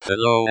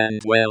Hello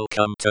and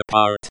welcome to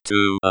part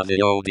 2 of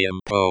the Otium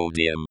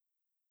Podium.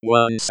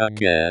 Once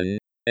again,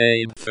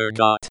 Abe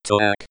forgot to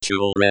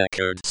actual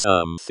record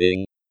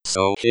something,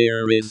 so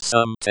here is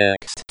some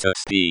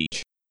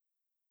text-to-speech.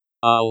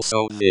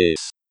 Also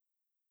this.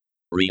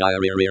 I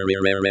saw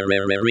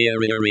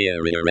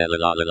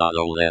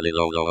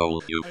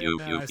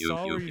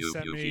where you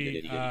sent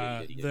me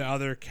the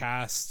other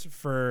cast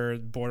for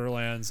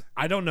Borderlands.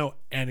 I don't know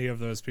any of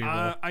those people.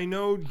 I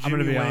know Jimmy I'm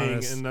gonna be Wang,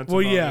 honest. and that's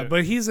well, about yeah, it.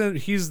 but he's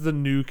the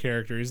new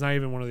character. He's not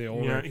even one of the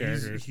older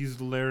characters. He's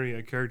Larry,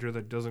 a character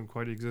that doesn't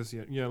quite exist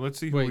yet. Yeah, let's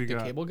see who Wait, we the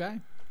got. cable guy?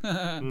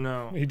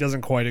 No. He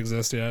doesn't quite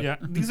exist yet. Yeah,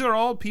 these are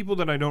all people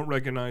that I don't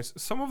recognize.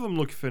 Some of them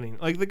look fitting.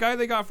 Like the guy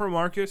they got for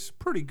Marcus,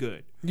 pretty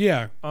good.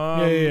 Yeah.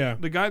 Yeah.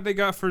 The guy they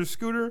got for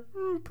Scooter,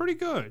 pretty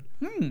good.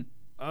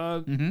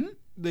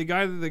 The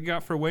guy that they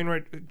got for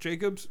Wainwright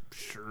Jacobs,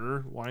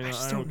 sure, why not?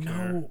 I don't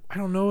care. know. I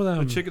don't know them.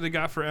 The chick that they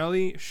got for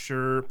Ellie,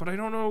 sure, but I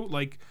don't know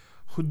like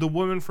the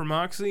woman for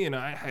Moxie, and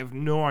I have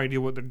no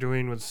idea what they're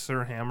doing with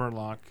Sir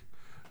Hammerlock.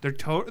 They're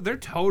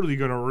totally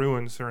gonna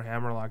ruin Sir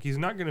Hammerlock. He's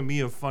not gonna be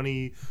a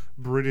funny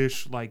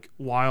British like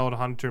wild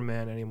hunter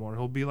man anymore.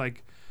 He'll be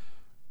like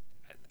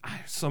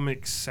some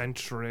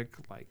eccentric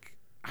like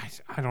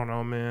I don't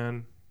know,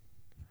 man.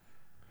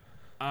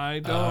 I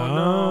don't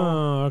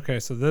know. Okay,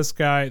 so this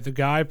guy, the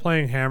guy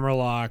playing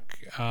Hammerlock,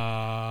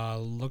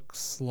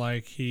 looks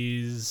like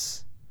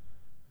he's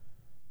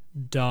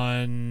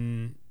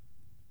done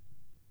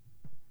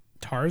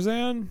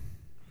Tarzan.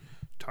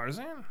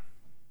 Tarzan?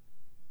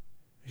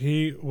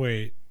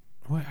 What?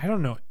 I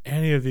don't know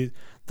any of these.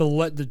 The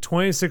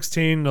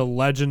 2016 The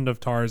Legend of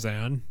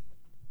Tarzan.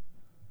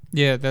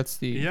 Yeah, that's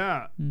the...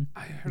 Yeah.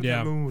 I heard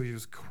that movie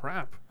was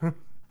crap. And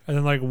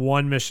then like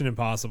one Mission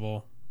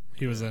Impossible.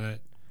 He was in it.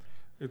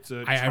 It's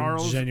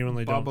Charles I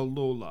genuinely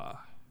Babalola.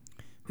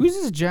 Who's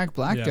this Jack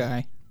Black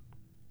guy?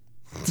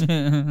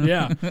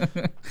 Yeah.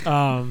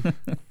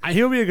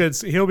 He'll be a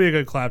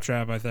good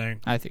claptrap, I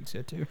think. I think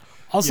so too.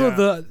 Also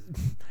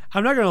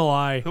I'm not gonna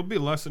lie. He'll be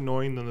less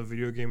annoying than the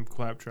video game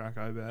claptrap,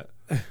 I bet.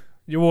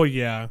 Well,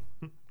 yeah.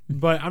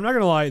 But I'm not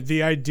gonna lie,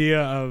 the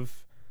idea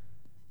of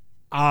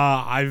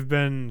I've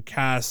been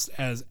cast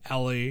as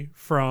Ellie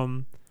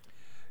from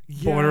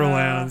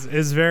Borderlands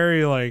is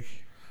very like,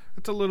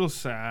 it's a little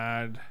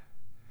sad.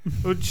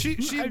 But she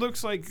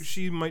looks like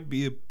she might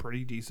be a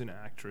pretty decent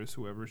actress,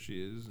 whoever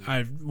she is.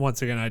 I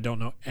don't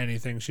know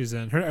anything she's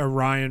in. Her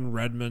Ryan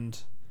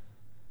Redmond.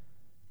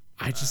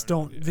 I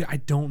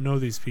don't know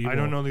these people. I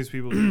don't know these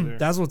people either.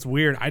 That's what's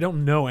weird. I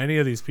don't know any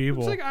of these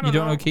people. Like, you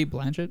don't know Kate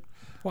Blanchett?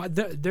 Well,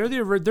 they're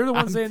the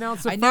ones they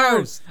announced at I know.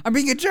 first. I'm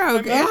being a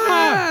joke.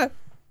 I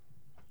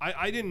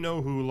didn't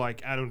know who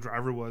like Adam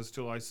Driver was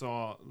till I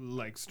saw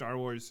like Star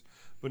Wars,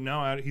 but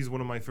now he's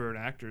one of my favorite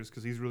actors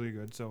because he's really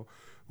good. So,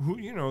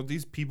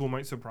 these people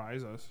might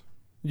surprise us.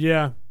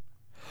 Yeah.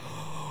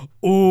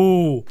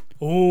 Oh,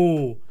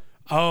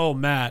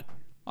 Matt.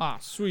 Ah,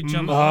 sweet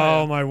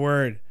jambalaya. Oh my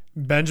word.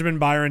 Benjamin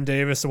Byron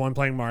Davis, the one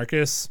playing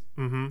Marcus.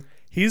 Mm-hmm.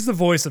 He's the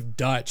voice of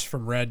Dutch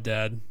from Red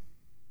Dead.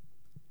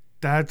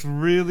 That's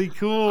really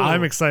cool.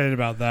 I'm excited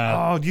about that.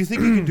 Oh, do you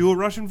think you can do a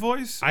Russian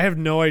voice? I have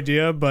no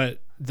idea, but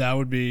that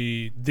would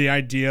be the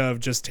idea of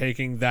just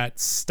taking that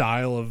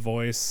style of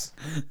voice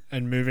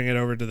and moving it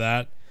over to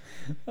that.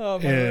 Oh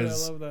man,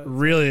 is I love that.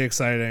 Really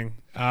exciting.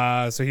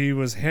 So he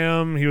was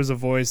him. He was a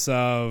voice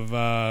of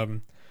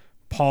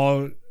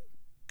Paul.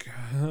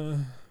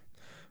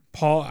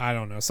 I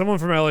don't know. Someone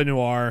from LA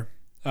Noire.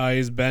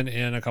 He's been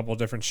in a couple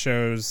different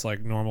shows,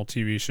 like normal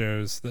TV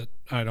shows that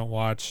I don't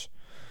watch.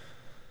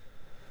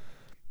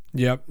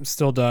 Yep,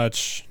 still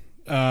Dutch.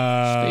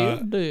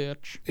 Still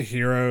Dutch.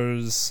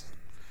 Heroes.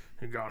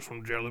 He got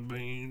some jelly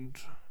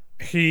beans.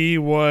 He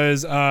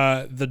was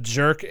the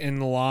jerk in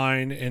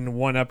line in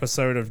one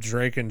episode of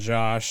Drake and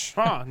Josh.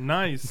 Ah,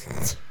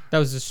 nice. That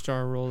was his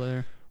star role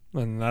there.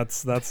 And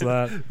that's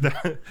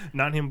that.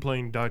 Not him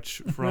playing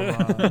Dutch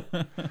from...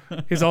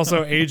 He's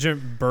also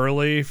Agent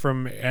Burley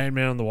from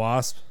Ant-Man and the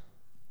Wasp.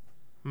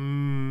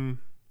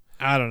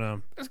 I don't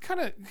know.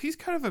 He's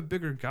kind of a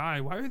bigger guy.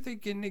 Why would they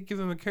give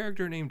him a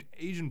character named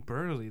Agent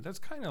Burley? That's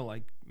kind of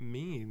like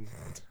mean.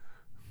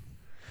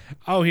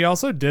 Oh, he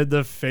also did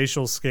the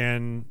facial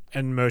scan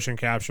and motion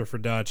capture for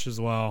Dutch as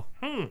well.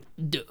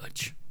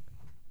 Dutch.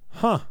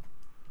 Huh.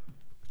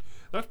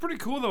 That's pretty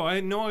cool, though. I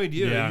had no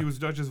idea that he was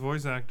Dutch's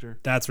voice actor.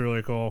 That's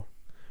really cool.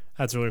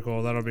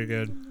 That'll be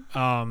good.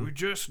 We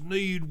just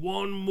need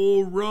one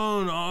more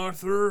run,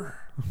 Arthur.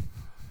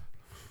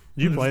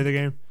 You play the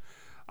game?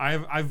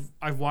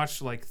 I've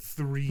watched like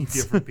 3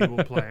 different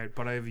people play it,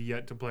 but I have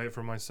yet to play it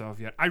for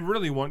myself yet. I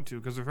really want to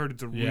because I've heard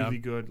it's a really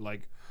good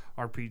like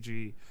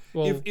RPG.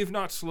 Well, if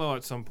not slow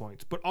at some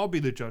points, but I'll be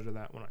the judge of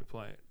that when I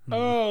play it.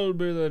 I'll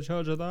be the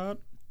judge of that.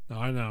 No,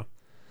 I know.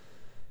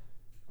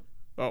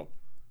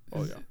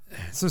 Oh yeah.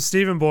 So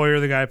Stephen Boyer,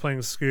 the guy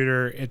playing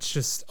Scooter, it's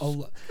just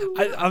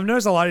I've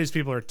noticed a lot of these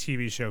people are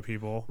TV show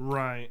people.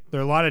 Right.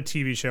 There are a lot of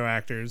TV show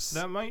actors.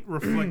 That might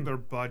reflect their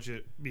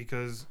budget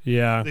because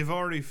they've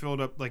already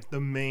filled up like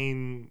the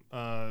main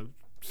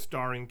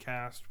starring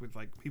cast with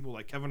like people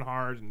like Kevin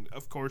Hart and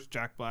of course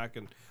Jack Black,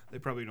 and they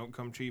probably don't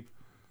come cheap.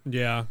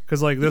 Yeah,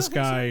 because like this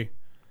guy.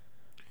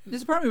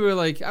 There's a part of me where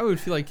like I would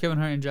feel like Kevin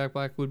Hart and Jack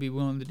Black would be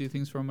willing to do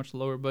things for a much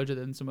lower budget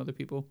than some other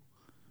people.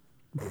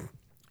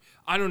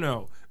 I don't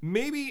know.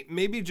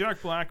 Maybe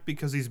Jack Black,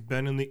 because he's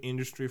been in the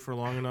industry for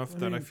long enough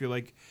that I feel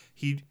like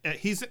he's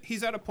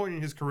at a point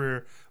in his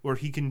career where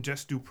he can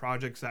just do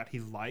projects that he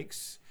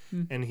likes,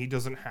 and he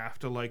doesn't have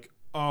to like,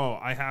 oh,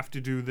 I have to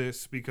do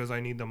this because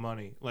I need the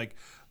money. Like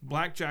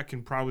Blackjack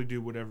can probably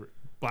do whatever.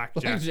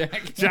 Blackjack.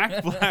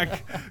 Jack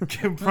Black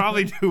can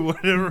probably do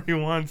whatever he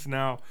wants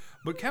now.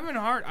 But Kevin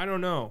Hart, I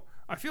don't know.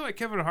 I feel like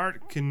Kevin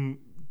Hart can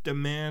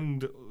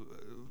demand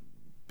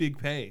big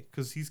pay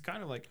because he's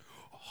kind of like,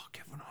 oh,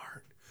 Kevin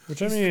Hart. Which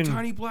he's I mean, the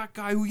tiny black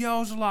guy who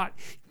yells a lot.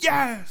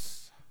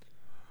 Yes.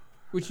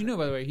 Which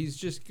by the way, he's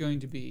just going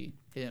to be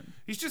him.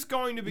 He's just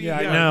going to be. yeah,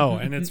 I know,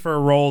 and it's for a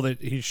role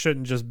that he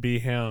shouldn't just be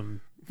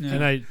him. Yeah.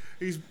 And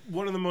he's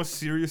one of the most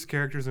serious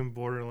characters in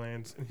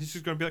Borderlands, and he's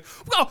just going to be like,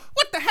 well,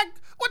 what the heck?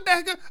 What the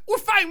heck? We're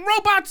fighting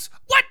robots.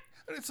 What?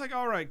 And it's like,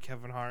 all right,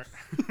 Kevin Hart.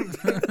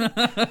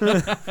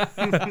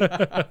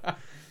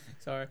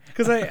 Sorry.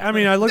 because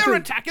I looked They're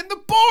at attacking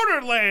the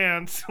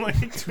Borderlands. Like,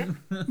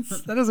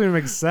 that doesn't even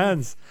make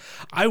sense.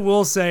 I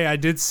will say I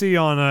did see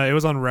on it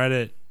was on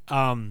Reddit.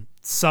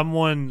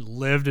 Someone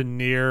lived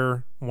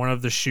near one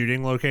of the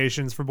shooting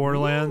locations for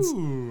Borderlands.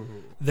 ooh.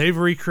 They've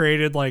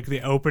recreated like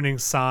the opening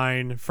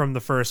sign from the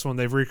first one.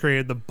 They've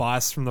recreated the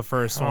bus from the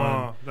first one.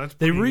 Oh, that's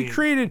They pretty neat.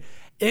 recreated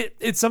it.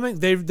 It's something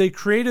they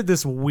created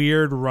this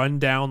weird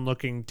rundown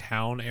looking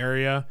town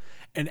area,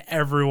 and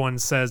everyone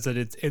says that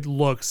it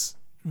looks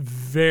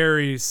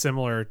very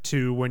similar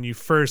to when you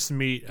first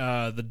meet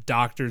the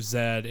Dr.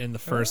 Zed in the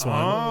first one.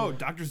 Oh,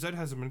 Dr. Zed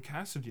hasn't been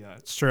casted yet.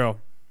 It's true.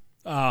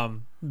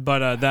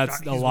 But that's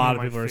He's a one lot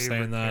of my people are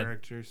saying favorite that.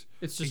 Characters.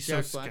 It's He's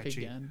just so Jack Black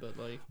sketchy. again, but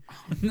like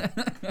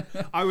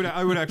I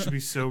would actually be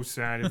so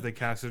sad if they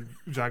casted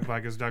Jack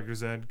Black as Dr.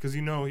 Zed, because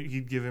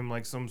he'd give him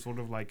like some sort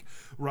of like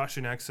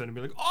Russian accent and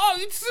be like, "Oh,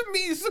 it's me,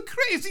 it's the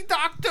crazy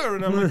doctor,"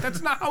 and I'm like,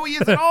 "That's not how he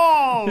is at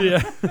all." Yeah.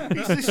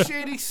 He's this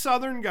shady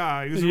Southern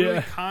guy who's Yeah.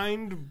 really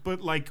kind,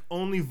 but like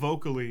only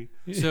vocally.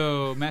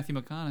 so Matthew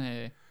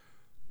McConaughey.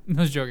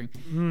 I was joking.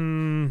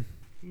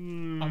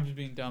 I'm just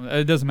being dumb.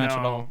 It doesn't match at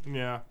all.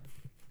 Yeah.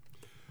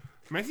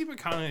 Matthew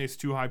McConaughey is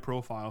too high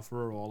profile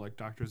for a role like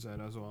Dr. Zed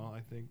as well,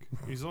 I think.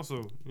 He's also,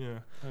 I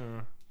don't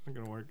know. Not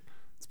going to work.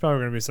 It's probably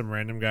gonna be some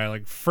random guy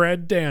like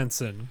Fred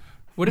Danson.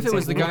 What if it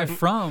was the guy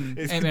from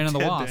It's Ant-Man and the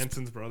Ted Wasp?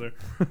 Danson's brother.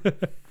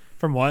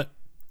 From what?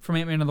 From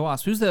Ant-Man and the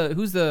Wasp. Who's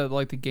the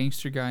like the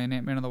gangster guy in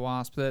Ant-Man and the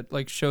Wasp that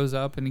like shows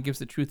up and he gives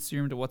the truth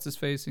serum to what's his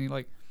face and he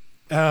like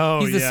Oh,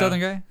 he's the yeah. Southern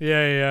guy?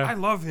 Yeah. I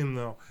love him,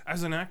 though.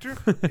 As an actor,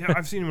 yeah,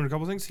 I've seen him in a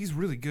couple things. He's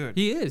really good.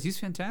 He is. He's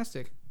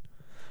fantastic.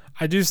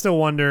 I do still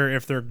wonder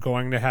if they're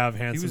going to have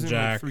He was Handsome in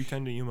Jack like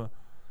 310 to Yuma.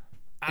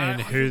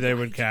 and who they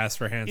would cast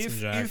for Handsome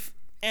Jack. If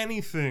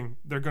anything,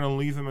 they're going to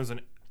leave him as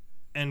an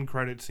end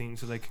credit scene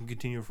so they can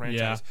continue a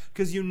franchise.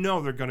 Because they're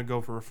going to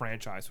go for a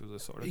franchise with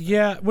this sort of thing.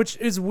 Yeah, which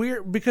is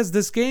weird because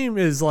this game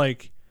is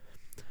like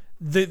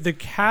the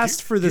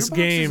cast for this Gearbox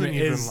game isn't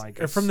even is like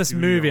a or from this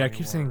studio movie. I keep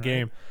anymore, saying right?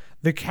 game.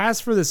 The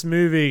cast for this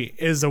movie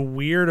is a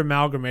weird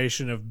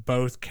amalgamation of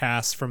both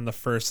casts from the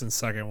first and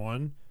second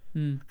one.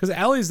 Because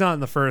Ellie's not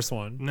in the first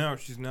one, No,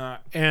 she's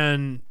not.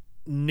 and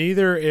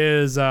neither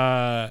is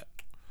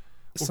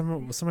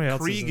somebody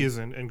else. Krieg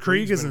isn't. And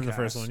Krieg Krieg's isn't been in the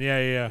first cast, one.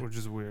 Yeah. Which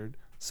is weird.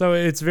 So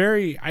it's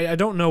very. I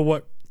don't know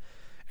what.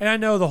 And I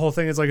know the whole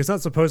thing is like it's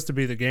not supposed to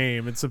be the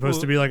game. It's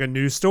supposed to be like a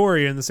new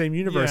story in the same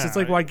universe. Yeah, It's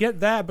like, well, I get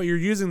that, but you're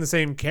using the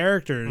same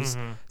characters.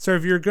 So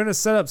if you're going to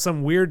set up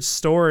some weird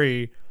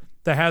story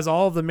that has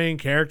all of the main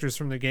characters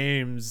from the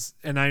games,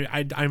 and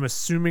I'm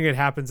assuming it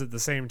happens at the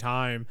same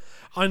time,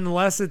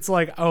 unless it's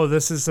like, oh,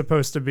 this is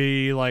supposed to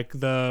be like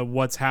the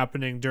what's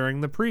happening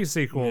during the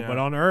pre-sequel, Yeah. but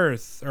on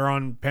Earth or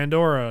on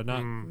Pandora,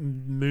 not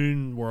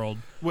Moon World.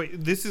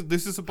 Wait, this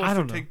is supposed I to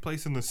don't know. take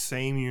place in the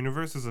same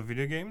universe as the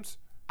video games?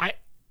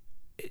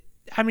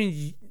 I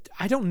mean,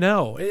 I don't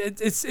know.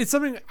 It's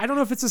something. I don't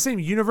know if it's the same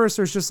universe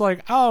or it's just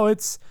like, oh,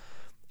 it's.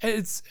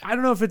 I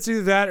don't know if it's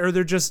either that or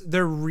they're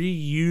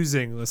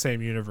reusing the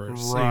same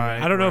universe. Right,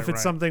 I don't know if right.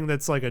 it's something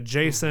that's like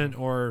adjacent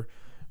or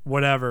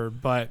whatever,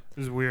 but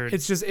It's weird.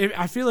 it's just.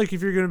 I feel like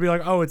if you're going to be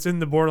like, oh, it's in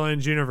the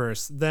Borderlands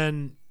universe,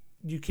 then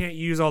you can't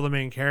use all the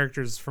main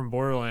characters from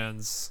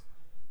Borderlands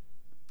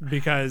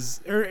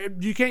because or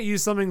you can't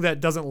use something that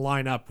doesn't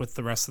line up with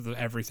the rest of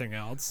everything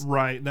else.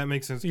 right. That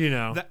makes sense. You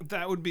know.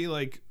 That would be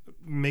like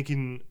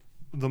making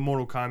the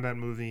Mortal Kombat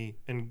movie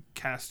and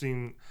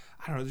casting.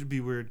 I don't know. It'd be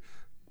weird.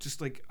 Just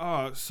like,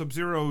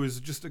 Sub-Zero is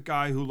just a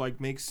guy who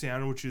like makes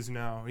sandwiches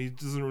now. He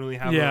doesn't really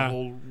have a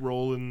whole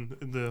role in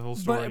the whole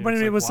story. But I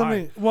mean, it was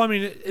something. Well, I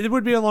mean, it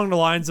would be along the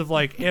lines of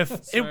like if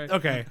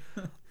Sorry.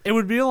 it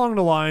would be along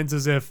the lines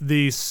as if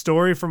the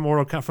story from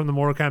from the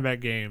Mortal Kombat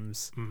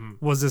games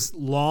was this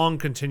long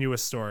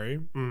continuous story,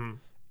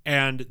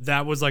 and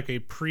that was like a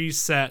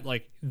preset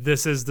like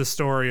this is the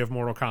story of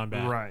Mortal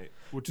Kombat. Right.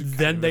 Which is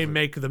then they isn't.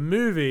 make the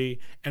movie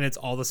and it's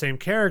all the same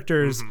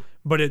characters,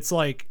 but it's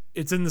like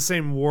it's in the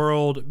same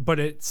world, but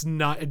it's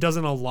not. It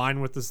doesn't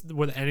align with this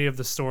with any of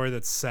the story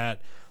that's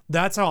set.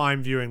 That's how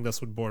I'm viewing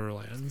this with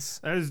Borderlands.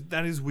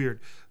 That is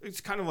weird.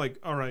 It's kind of like,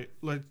 all right,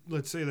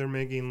 let's say they're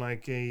making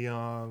like a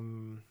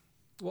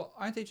Well,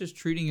 aren't they just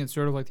treating it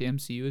sort of like the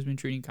MCU has been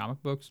treating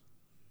comic books?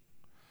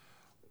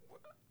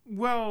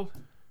 well,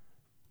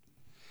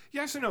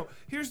 yes and no.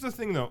 Here's the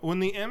thing, though. When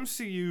the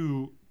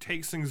MCU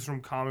takes things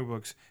from comic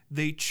books,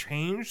 they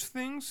change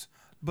things,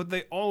 but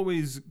they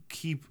always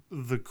keep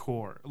the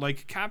core.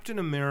 Like Captain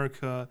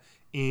America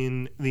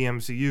in the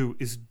MCU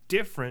is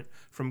different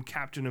from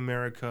Captain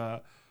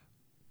America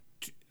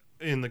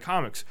in the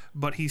comics,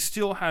 but he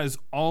still has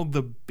all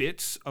the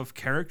bits of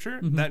character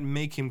that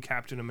make him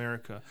Captain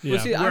America. Yeah.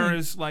 Well, see,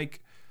 Whereas,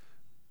 like,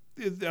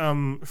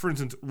 for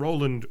instance,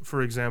 Roland,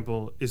 for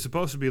example, is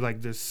supposed to be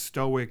like this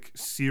stoic,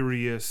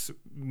 serious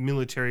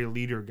military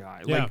leader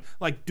guy, Yeah.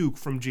 like Duke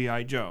from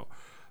G.I. Joe.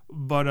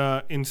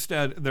 But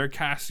instead, they're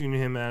casting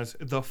him as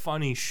the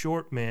funny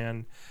short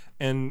man.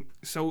 And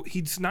so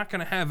he's not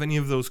going to have any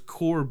of those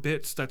core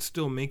bits that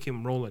still make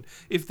him Roland.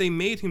 If they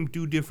made him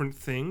do different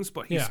things,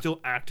 but he still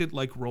acted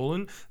like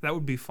Roland, that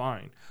would be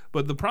fine.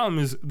 But the problem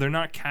is they're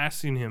not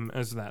casting him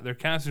as that. They're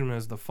casting him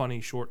as the funny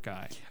short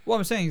guy. What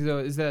I'm saying, though,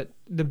 is that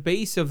the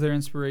base of their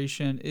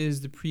inspiration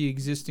is the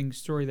pre-existing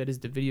story that is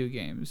the video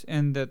games,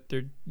 and that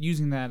they're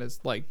using that as,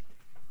 like,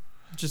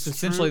 just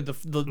essentially the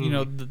you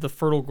know, the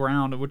fertile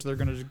ground of which they're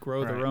going to just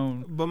grow their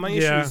own But my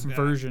issue is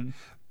version.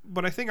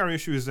 But I think our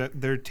issue is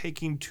that they're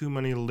taking too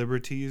many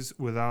liberties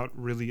without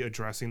really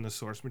addressing the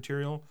source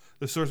material.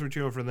 The source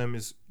material for them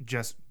is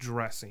just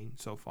dressing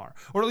so far.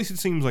 Or at least it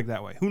seems like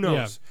that way. Who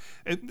knows?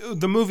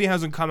 The movie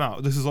hasn't come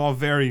out. This is all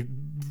very,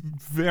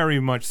 very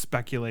much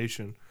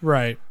speculation.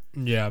 Right.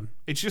 Yeah.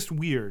 It's just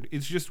weird.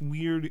 It's just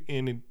weird,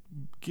 and it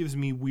gives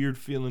me weird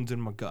feelings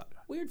in my gut.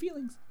 Weird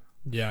feelings.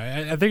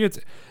 Yeah, I think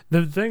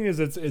the thing is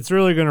it's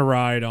really going to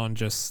ride on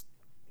just.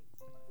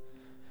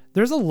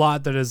 There's a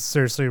lot that is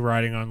seriously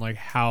riding on like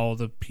how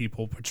the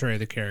people portray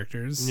the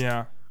characters.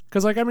 Yeah.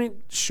 Because like I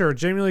mean, sure,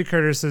 Jamie Lee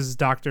Curtis is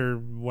Dr.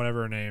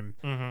 whatever her name.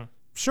 Mm-hmm.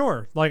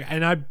 Sure, like,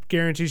 and I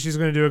guarantee she's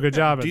going to do a good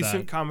job at that.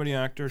 Decent comedy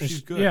actor.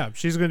 She's good. Yeah,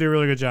 she's going to do a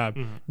really good job.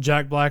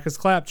 Jack Black is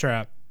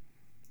Claptrap.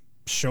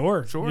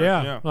 Sure.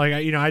 Yeah.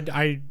 Like, you know,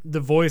 I the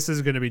voice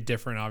is going to be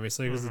different,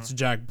 obviously, because it's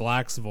Jack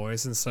Black's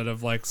voice instead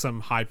of like some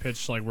high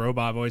pitched like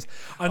robot voice.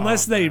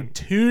 Unless they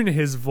tune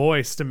his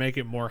voice to make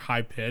it more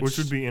high pitched, Which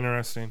would be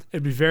interesting.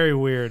 It'd be very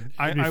weird.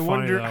 I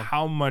wonder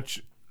how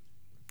much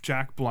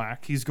Jack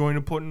Black he's going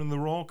to put into the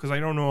role, because I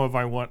don't know if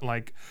I want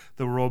like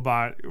the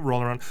robot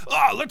rolling around.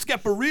 Let's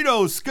get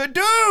burritos,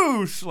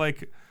 skadoosh!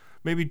 Like,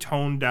 maybe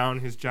tone down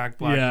his Jack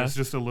Blackness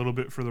just a little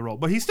bit for the role,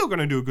 but he's still going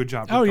to do a good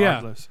job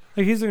regardless.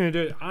 Like he's going to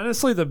do it.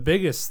 Honestly, the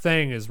biggest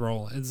thing is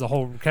Roland. It's the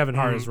whole Kevin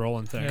Hart is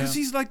Roland thing. Because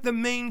he's like the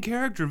main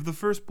character of the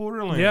first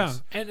Borderlands. Yeah,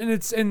 and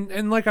it's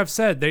and like I've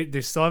said,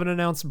 they still haven't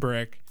announced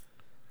Brick,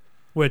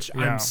 which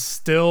I'm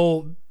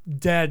still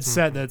dead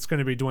set that it's going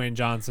to be Dwayne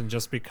Johnson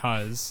just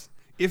because.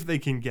 If they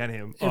can get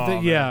him.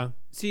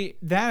 See,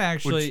 that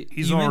actually... Which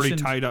he's already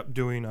tied up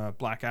doing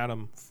Black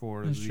Adam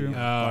for the true.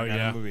 Black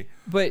Adam movie.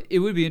 But it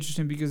would be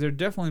interesting because they're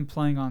definitely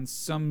playing on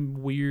some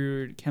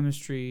weird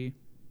chemistry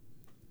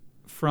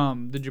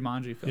from the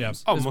Jumanji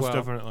films. Oh, most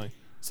definitely.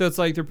 So it's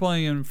like they're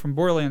pulling in from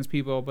Borderlands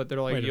people, but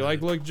they're like, you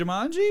like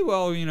Jumanji?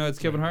 Well, you know, it's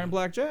Kevin Hart and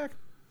Black Jack.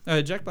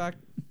 Jack Black.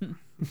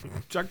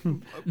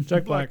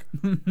 Jack Black.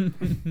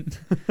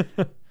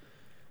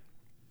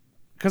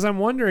 Because I'm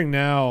wondering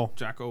now...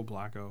 Jacko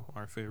Blacko,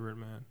 our favorite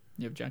man.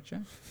 You have Jack.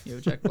 You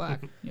have Jack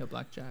Black. You have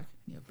Black Jack.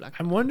 You have Black.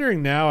 I'm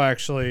wondering now,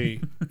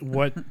 actually,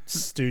 what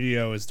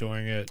studio is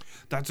doing it.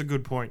 That's a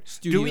good point.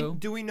 Studio.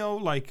 Do we know,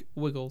 like...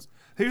 Wiggles.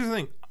 Here's the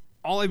thing.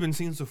 All I've been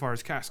seeing so far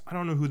is cast. I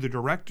don't know who the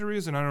director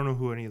is, and I don't know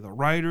who any of the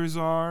writers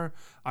are.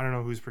 I don't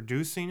know who's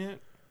producing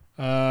it.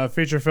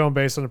 Feature film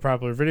based on a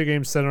popular video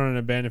game set on an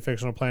abandoned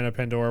fictional planet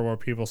Pandora where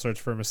people search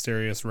for a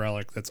mysterious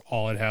relic. That's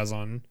all it has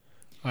on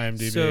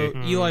IMDb. So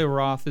Eli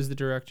Roth is the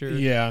director.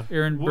 Yeah.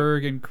 Aaron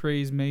Berg and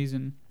Craig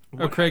Mason.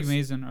 Craig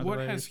Mason are the writers.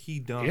 What has he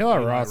done? Eli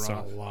Roth's done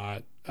a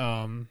lot.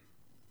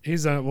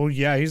 He's done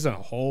he's done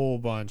a whole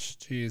bunch.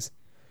 Jeez.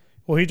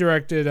 Well, he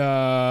directed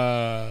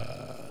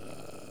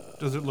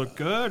Does it look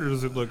good, or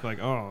does it look like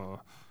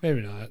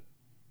maybe not.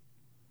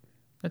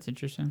 That's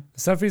interesting.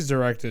 The stuff he's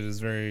directed is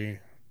very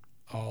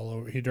all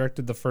over. He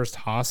directed the first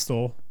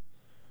Hostel.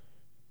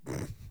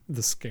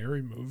 The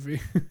scary movie.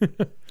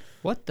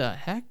 What the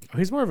heck?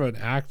 He's more of an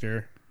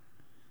actor.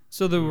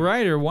 So the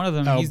writer, one of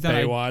them, he's done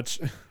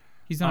Baywatch.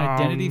 He's done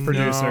Identity.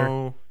 Producer.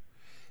 No.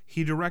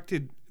 He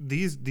directed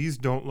these. These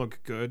don't look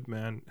good,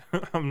 man.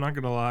 I'm not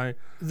gonna lie.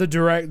 The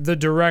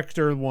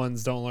director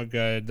ones don't look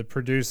good. The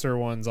producer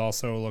ones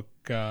also look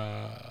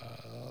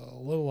a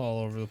little all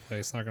over the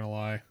place. Not gonna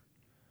lie.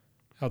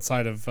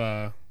 Outside of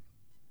what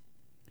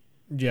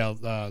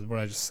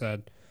I just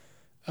said.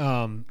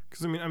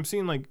 Because I mean, I'm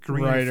seeing like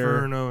Green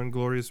Inferno and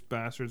Glorious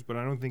Bastards, but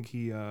I don't think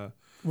he. Well,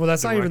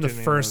 that's not even the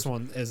first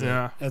one, is it?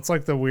 Yeah, it's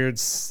like the weird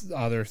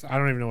other. I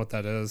don't even know what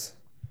that is.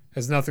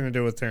 Has nothing to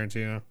do with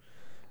Tarantino.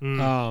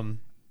 Mm.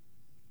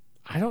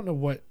 I don't know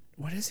what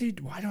is he.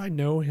 Why do I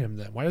know him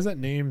then? Why does that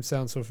name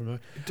sound so familiar?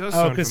 It does Oh,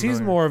 sound because he's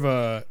familiar. more of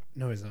a.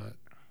 No, he's not.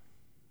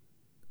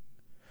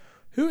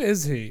 Who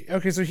is he?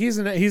 Okay, so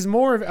he's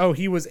more of. Oh,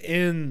 he was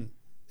in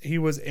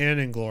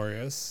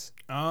Inglourious.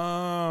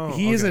 Oh,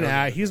 He's okay, an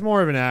okay. He's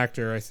more of an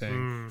actor, I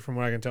think, from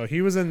what I can tell.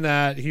 He was in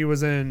that. He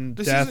was in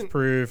This Death isn't-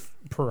 Proof,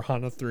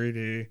 Piranha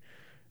 3D,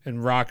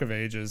 and Rock of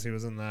Ages. He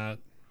was in that.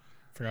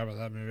 Forgot about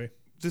that movie.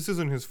 This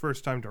isn't his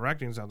first time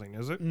directing something,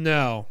 is it?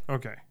 No.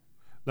 Okay,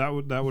 that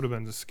would have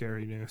been the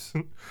scary news.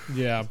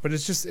 Yeah, but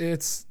it's just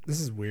this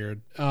is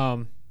weird.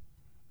 I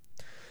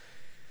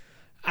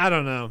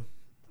don't know.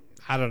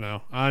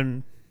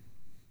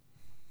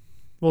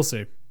 We'll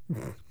see.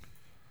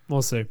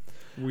 We'll see.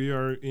 We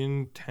are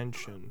in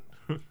tension.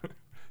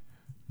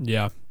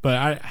 Yeah,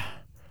 but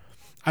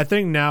I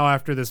think now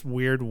after this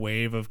weird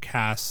wave of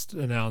cast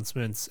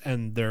announcements,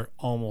 and they're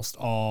almost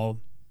all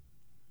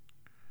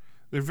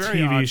They're very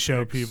TV odd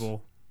show picks.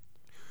 people.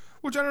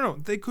 Which I don't know.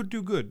 They could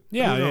do good.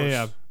 Yeah, Who knows?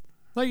 yeah.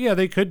 Like, yeah,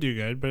 they could do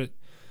good, but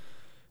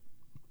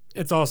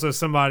it's also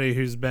somebody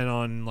who's been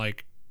on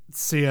like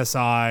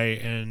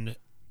CSI and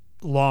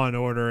Law and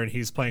Order, and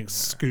he's playing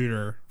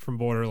Scooter from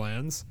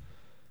Borderlands,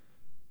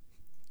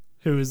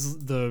 who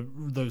is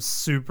the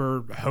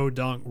super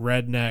hodunk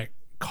redneck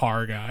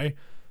car guy.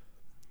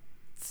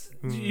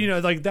 You know,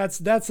 like that's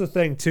the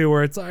thing too,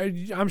 where it's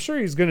I'm sure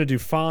he's gonna do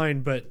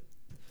fine, but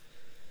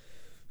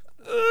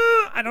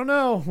I don't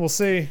know. We'll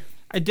see.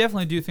 I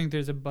definitely do think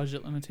there's a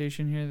budget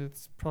limitation here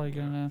that's probably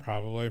gonna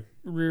Probably.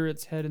 rear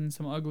its head in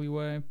some ugly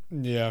way.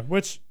 Yeah,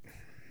 which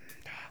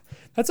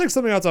that's like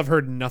something else I've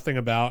heard nothing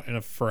about in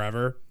a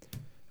forever.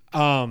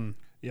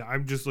 Yeah,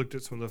 I've just looked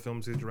at some of the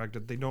films he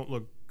directed. They don't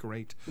look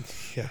great.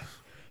 Yeah.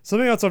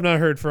 Something else I've not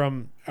heard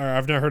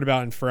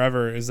about in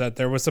forever is that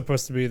there was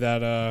supposed to be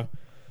that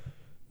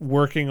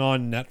working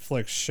on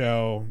Netflix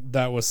show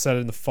that was set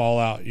in the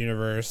Fallout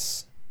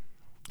universe.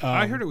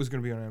 I heard it was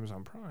going to be on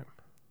Amazon Prime.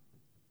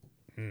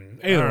 I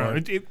Either don't know.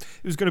 way. It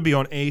was going to be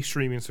on a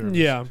streaming service.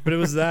 Yeah, but it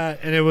was that,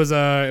 and it was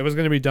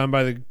going to be done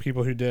by the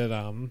people who did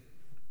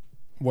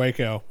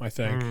Waco, I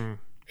think.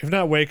 If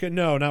not Waco,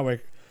 no, not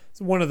Waco.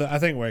 It's one of the, I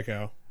think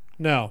Waco.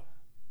 No,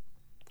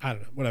 I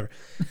don't know. Whatever.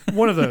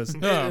 One of those.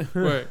 Oh,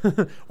 wait.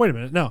 Wait a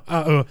minute. No,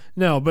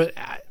 no, but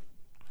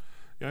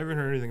Yeah, I haven't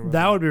heard anything about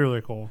that would be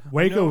really cool.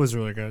 Waco was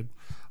really good.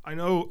 I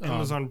know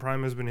Amazon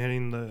Prime has been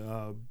hitting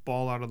the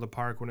ball out of the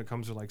park when it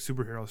comes to like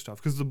superhero stuff.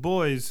 Because The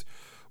Boys,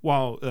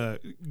 while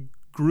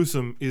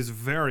gruesome, is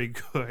very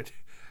good.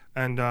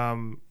 And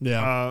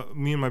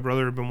me and my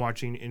brother have been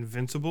watching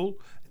Invincible.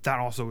 That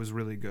also is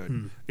really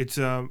good. It's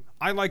I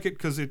like it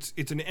because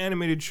it's an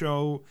animated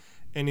show,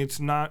 and it's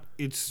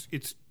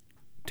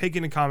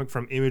taking a comic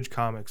from Image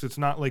Comics. It's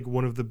not like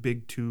one of the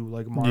big two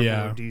like Marvel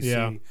or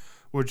DC,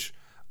 which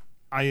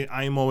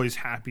I'm always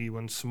happy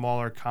when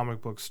smaller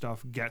comic book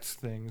stuff gets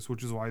things,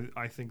 which is why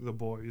I think The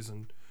Boys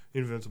and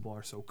Invincible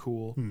are so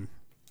cool.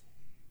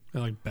 I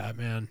like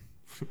Batman.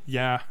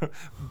 Yeah,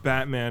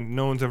 Batman.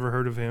 No one's ever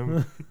heard of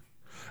him.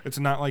 It's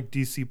not like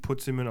DC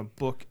puts him in a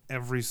book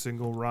every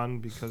single run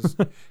because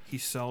he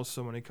sells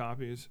so many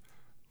copies.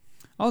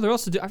 Oh, they're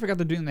also I forgot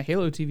they're doing the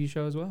Halo TV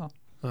show as well.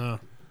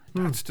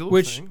 That's still a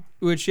Which thing.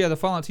 The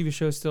Fallout TV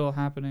show is still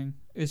happening.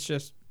 It's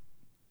just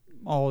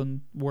all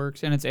in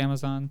works, and it's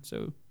Amazon,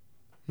 so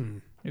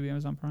maybe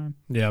Amazon Prime.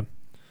 Yeah.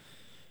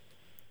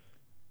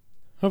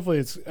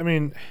 Hopefully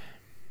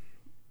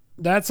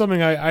that's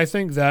something I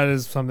think that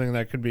is something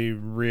that could be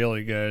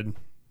really good.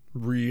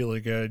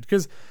 Really good.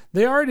 Because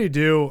they already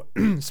do,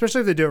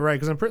 especially if they do it right.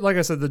 Because like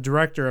I said, the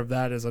director of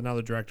that is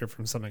another director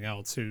from something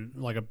else who,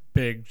 like a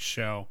big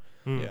show.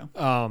 Yeah.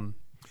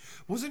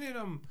 Wasn't it?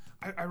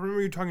 I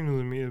remember you talking to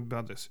me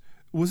about this.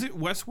 Was it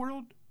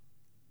Westworld?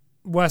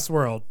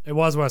 Westworld. It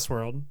was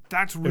Westworld.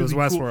 That's really It was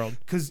Westworld.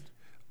 Because,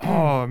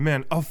 oh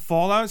man, a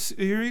Fallout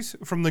series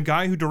from the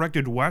guy who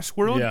directed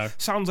Westworld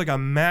sounds like a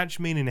match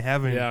made in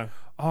heaven. Yeah.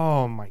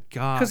 Oh my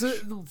gosh.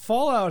 Because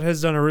Fallout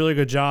has done a really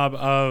good job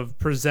of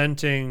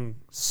presenting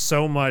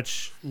so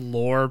much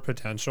lore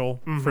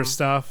potential for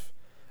stuff.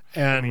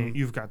 And I mean,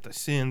 you've got the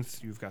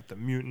synths, you've got the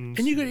mutants,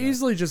 and you could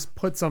easily just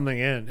put something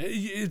in.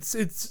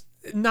 It's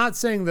not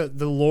saying that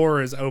the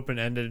lore is open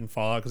ended in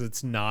Fallout, because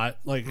it's not.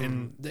 Like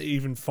in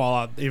even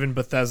Fallout, even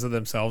Bethesda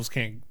themselves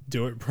can't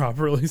do it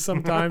properly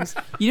sometimes.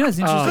 You know what's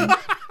interesting?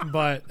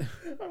 But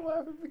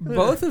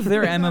Both of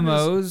their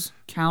MMOs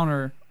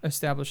counter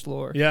established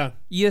lore. yeah,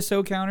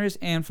 ESO counters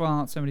and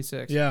Fallout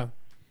 76. yeah,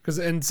 because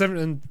in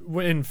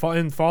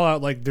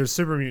Fallout, like there's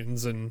super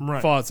mutants in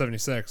Fallout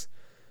 76.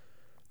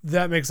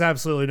 That makes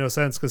absolutely no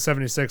sense, because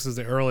 76 is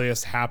the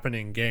earliest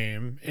happening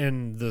game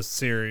in the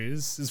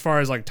series as far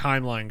as like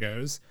timeline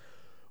goes,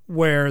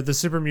 where the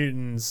super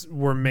mutants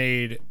were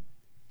made.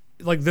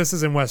 Like, this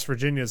is in West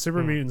Virginia.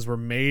 Super mutants were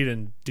made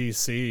in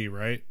DC,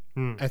 right?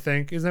 I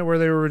think. Isn't that where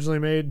they were originally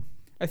made?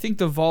 I think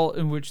the vault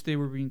in which they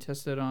were being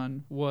tested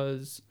on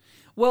was...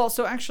 Well,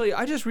 so actually,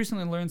 I just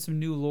recently learned some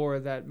new lore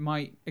that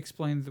might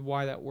explain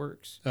why that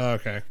works. Oh,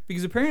 okay.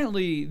 Because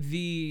apparently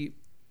the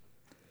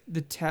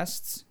the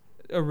tests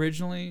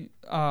originally.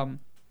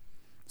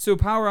 So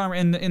power armor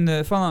in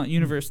the Fallout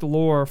universe, the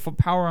lore,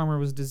 power armor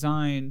was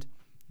designed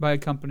by a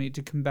company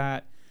to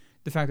combat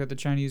the fact that the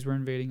Chinese were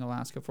invading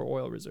Alaska for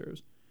oil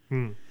reserves.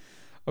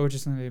 Which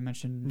is something they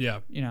mentioned. Yeah.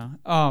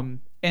 And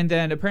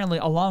then apparently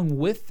along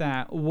with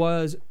that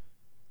was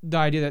the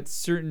idea that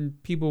certain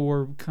people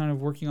were kind of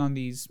working on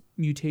these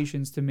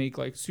mutations to make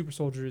like super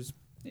soldiers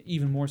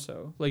even more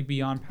so, like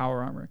beyond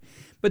power armor.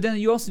 But then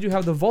you also do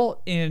have the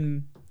Vault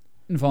in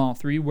Fallout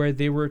 3 where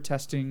they were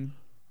testing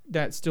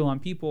that still on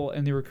people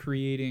and they were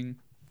creating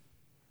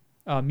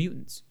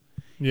mutants.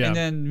 Yeah. And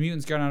then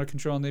mutants got out of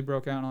control and they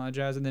broke out and all that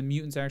jazz. And then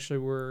mutants actually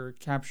were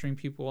capturing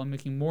people and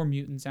making more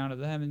mutants out of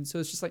them. And so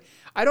it's just like,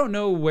 I don't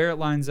know where it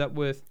lines up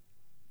with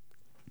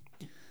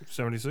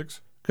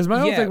 76. Because my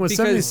whole thing with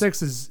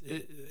 76 is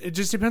it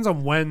just depends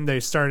on when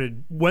they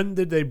started. When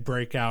did they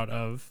break out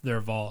of their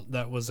vault?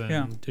 That was in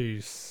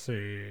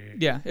DC.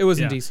 Yeah, it was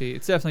in DC.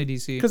 It's definitely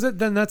DC. Because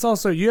then that's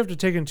also, you have to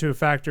take into a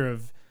factor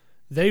of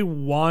they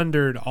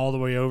wandered all the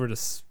way over to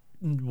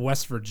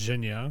West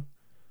Virginia.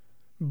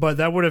 But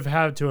that would have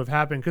had to have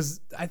happened because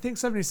I think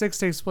 76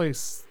 takes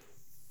place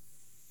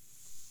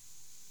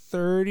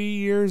 30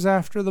 years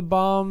after the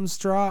bombs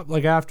drop,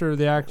 like after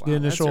the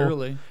initial. That's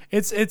early.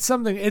 It's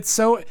something. It's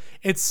so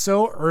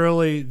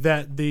early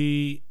that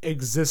the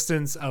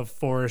existence of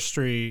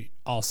forestry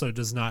also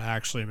does not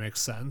actually make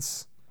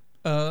sense.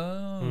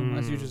 Oh,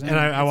 I see what you're saying. And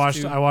I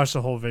watched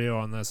a whole video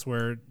on this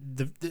where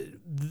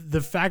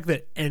the fact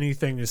that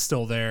anything is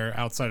still there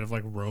outside of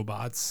like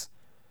robots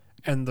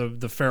and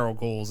the feral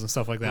ghouls and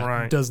stuff like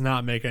that does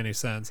not make any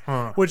sense.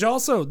 Which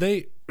also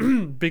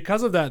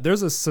because of that,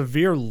 there's a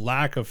severe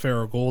lack of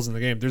feral ghouls in the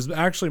game. There's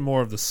actually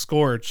more of the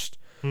scorched,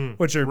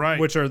 which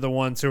are the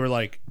ones who are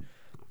like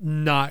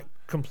not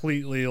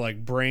completely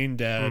like brain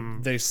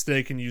dead.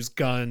 They can use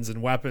guns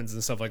and weapons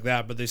and stuff like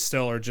that, but they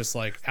still are just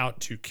like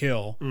out to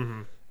kill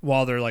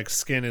while their like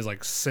skin is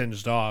like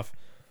singed off.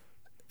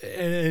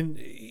 And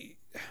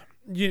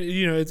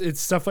you know it's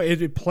stuff like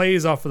it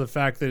plays off of the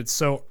fact that it's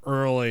so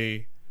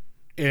early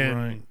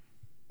in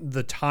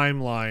the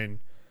timeline,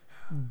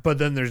 but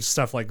then there's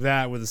stuff like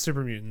that with the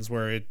super mutants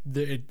where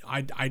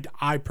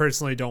I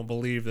personally don't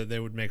believe that they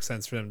would make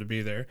sense for them to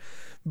be there.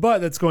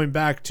 But that's going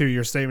back to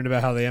your statement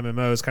about how the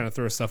MMOs kind of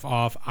throw stuff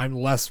off. I'm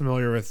less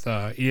familiar with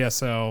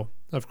ESO,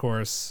 of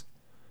course,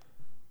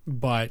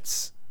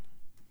 but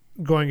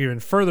going even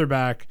further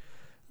back,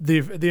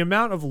 the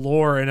amount of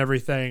lore and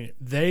everything,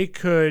 they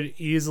could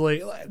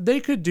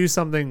do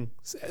something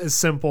as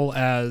simple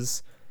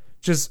as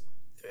just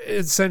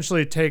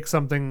essentially take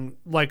something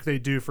like they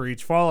do for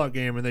each Fallout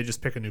game and they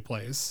just pick a new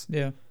place.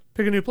 Yeah.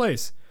 Pick a new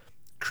place.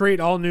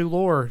 Create all new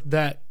lore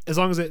that as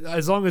long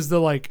as the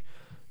like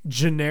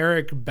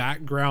generic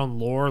background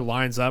lore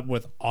lines up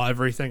with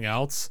everything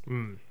else,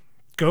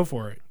 go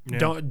for it.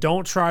 Yeah.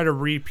 Don't try to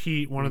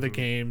repeat one of the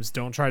games.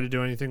 Don't try to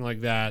do anything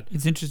like that.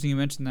 It's interesting you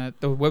mentioned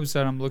that. The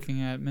website I'm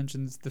looking at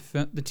mentions the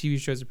TV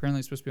show is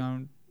apparently supposed to be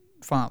on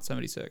Fallout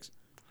 76.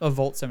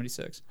 Vault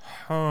 76.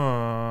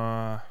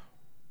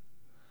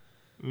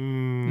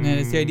 And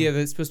it's the idea that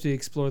it's supposed to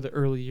explore the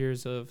early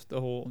years of the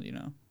whole,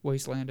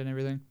 wasteland and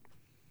everything.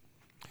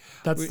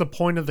 That's the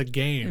point of the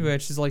game.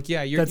 Which is like,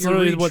 that's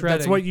literally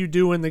that's what you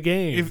do in the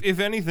game. If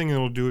anything,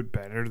 it'll do it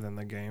better than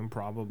the game,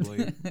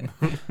 probably.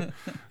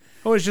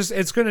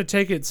 It's going to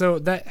take it so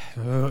that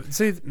I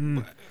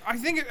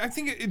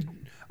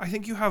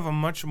think you have a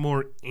much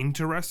more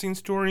interesting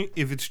story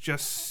if it's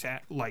just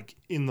set like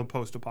in the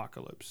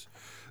post-apocalypse,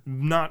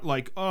 not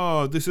like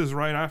this is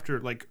right after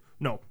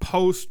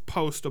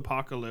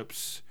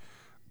post-apocalypse,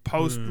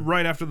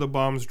 right after the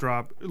bombs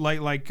drop,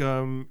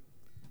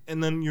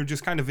 and then you're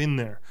just kind of in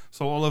there.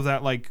 So all of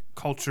that like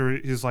culture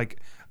is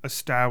like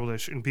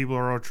established, and people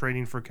are all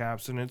trading for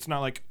caps, and it's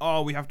not like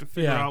we have to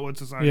figure out what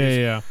society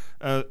is.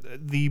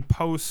 The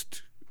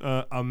post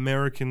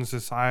American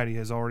society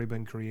has already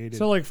been created.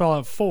 So like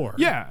Fallout 4.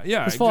 Yeah,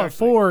 exactly. Fallout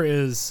 4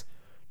 is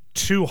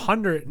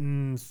 200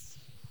 and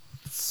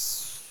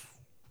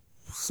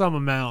some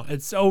amount.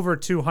 It's over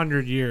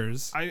 200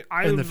 years. I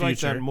would like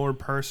that more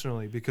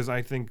personally because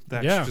I think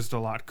that's just a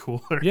lot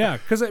cooler. Yeah,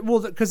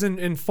 because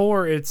in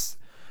 4 it's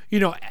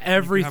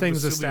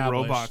everything's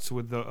established. Robots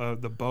with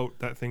the boat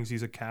that thinks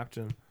he's a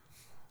captain.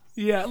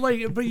 Yeah,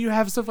 but you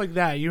have stuff like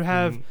that. You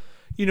have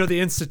the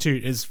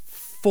Institute is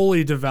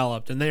fully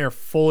developed and they are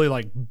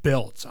fully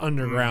built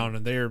underground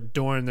and they are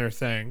doing their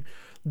thing.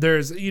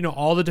 There's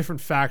all the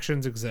different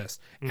factions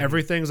exist.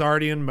 Everything's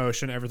already in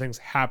motion. Everything's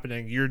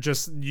happening. You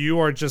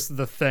are just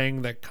the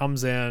thing that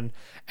comes in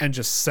and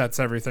just sets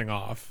everything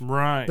off.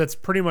 Right. That's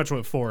pretty much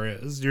what 4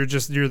 is. You're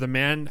the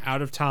man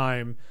out of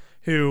time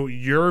who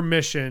your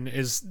mission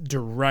is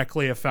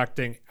directly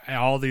affecting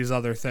all these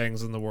other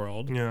things in the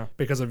world. Yeah.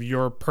 Because of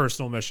your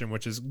personal mission,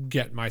 which is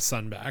get my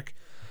son back.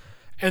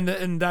 And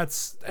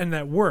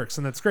that works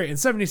and that's great. And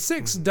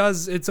 76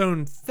 does its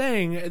own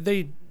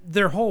thing.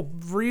 Their whole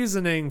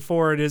reasoning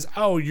for it is,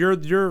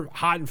 you're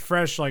hot and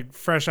fresh,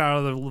 fresh out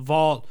of the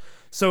vault.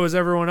 So is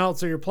everyone else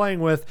that you're playing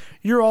with.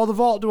 You're all the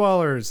vault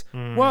dwellers.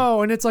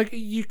 Whoa. And it's like,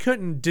 you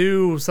couldn't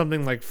do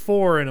something like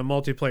 4 in a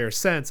multiplayer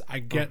sense. I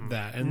get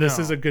that. And this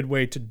is a good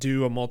way to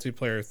do a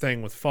multiplayer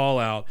thing with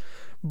Fallout.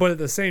 But at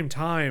the same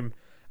time,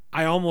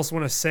 I almost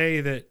want to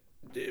say that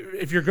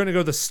if you're going to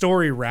go the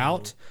story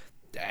route,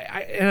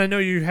 and I know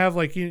you have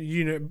like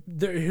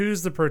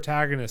who's the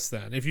protagonist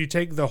then? If you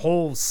take the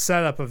whole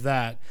setup of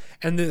that,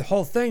 and the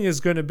whole thing is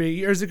going to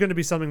be, or is it going to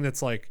be something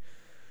that's like,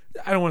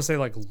 I don't want to say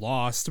like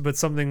Lost, but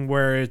something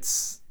where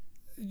it's,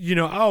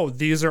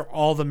 these are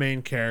all the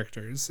main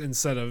characters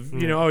instead of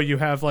you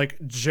have like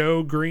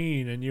Joe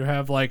Green and you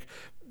have like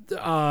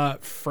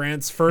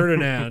Franz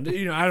Ferdinand.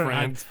 I don't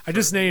know. I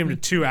just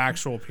named 2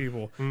 actual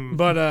people,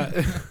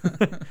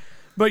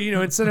 But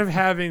instead of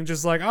having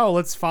just like,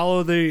 let's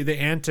follow the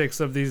antics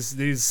of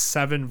these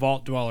 7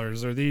 vault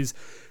dwellers or these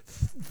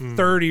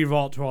 30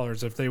 vault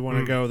dwellers if they want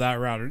to go that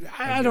route.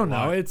 I don't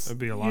know. It'd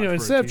be a lot.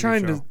 Instead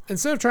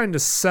of trying to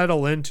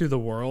settle into the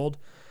world,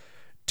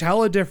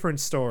 tell a different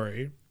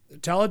story.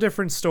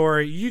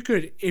 You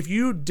could, if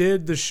you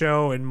did the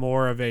show in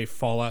more of a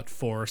Fallout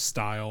 4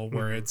 style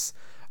where it's,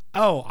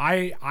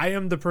 I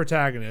am the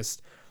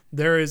protagonist.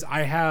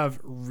 I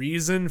have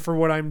reason for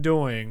what I'm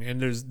doing,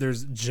 and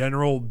there's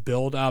general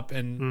build up,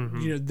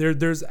 and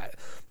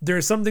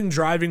there's something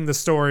driving the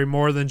story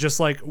more than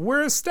just like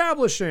we're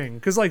establishing,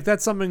 because like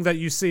that's something that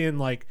you see in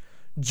like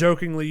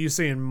jokingly you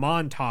see in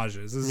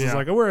montages. This is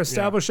like, we're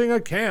establishing a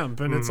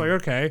camp, and it's like,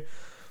 okay,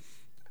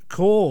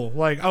 cool,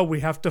 like, we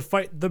have to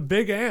fight the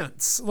big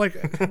ants, like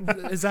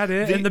is that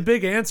it? And the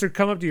big ants are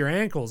come up to your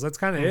ankles. That's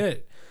kind of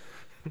it.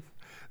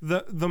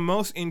 The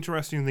most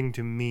interesting thing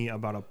to me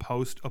about a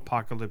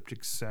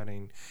post-apocalyptic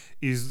setting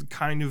is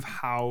kind of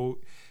how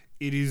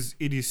it is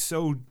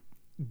so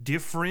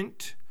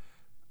different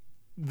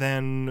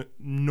than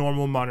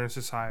normal modern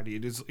society.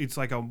 It's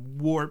like a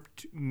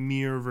warped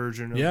mirror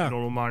version of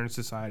normal modern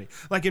society.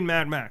 Like in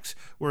Mad Max,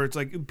 where it's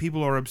like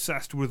people are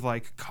obsessed with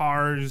like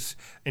cars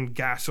and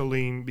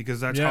gasoline because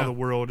that's how the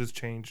world has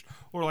changed.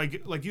 Or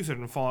like you said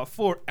in Fallout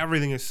 4,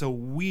 everything is so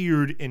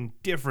weird and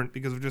different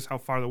because of just how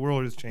far the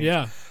world has changed.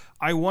 Yeah.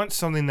 I want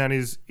something that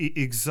is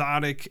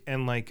exotic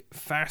and like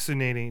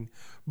fascinating,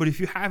 but if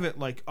you have it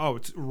like,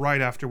 it's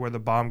right after where the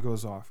bomb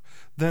goes off,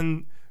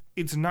 then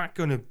it's not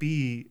going to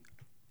be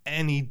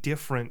any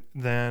different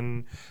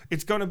than,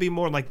 it's going to be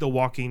more like The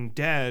Walking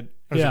Dead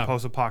as a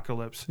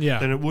post-apocalypse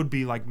than it would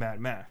be like Mad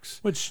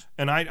Max.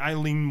 And I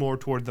lean more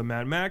toward the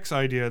Mad Max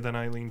idea than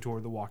I lean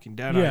toward the Walking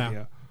Dead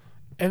idea.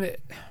 And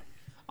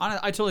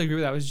I totally agree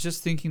with that. I was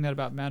just thinking that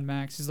about Mad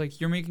Max. Is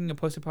like, you're making a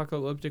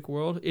post-apocalyptic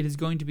world. It is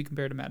going to be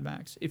compared to Mad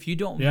Max. If you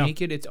don't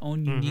make it its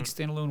own unique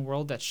standalone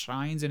world that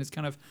shines and it's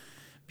kind of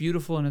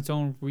beautiful in its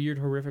own weird,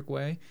 horrific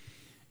way,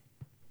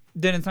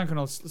 then it's not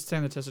going to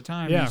stand the test of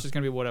time. It's just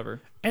going to be whatever.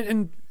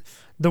 And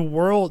the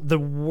world, the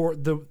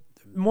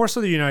more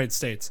so the United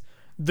States,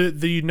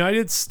 the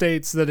United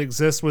States that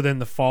exists within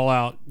the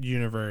Fallout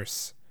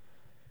universe,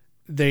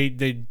 they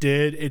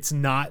did, it's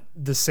not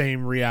the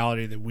same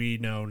reality that we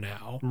know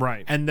now,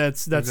 right? And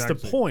that's exactly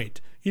the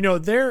point.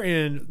 They're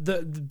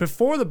in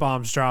before the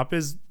bombs drop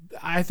is,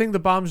 I think the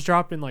bombs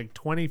drop in like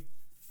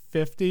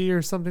 2050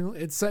 or something.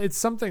 It's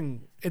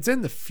something. It's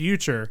in the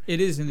future. It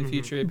is in the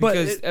future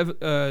because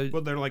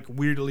but they're like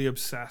weirdly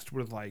obsessed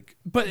with like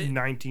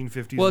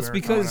 1950s. Well, it's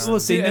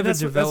because they never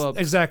developed.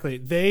 Exactly.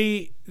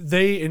 They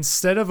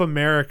instead of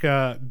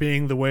America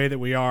being the way that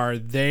we are,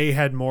 they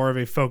had more of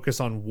a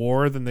focus on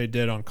war than they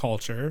did on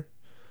culture.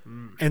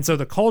 And so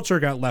the culture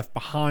got left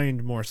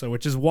behind more so,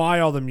 which is why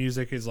all the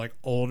music is like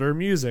older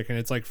music, and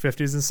it's like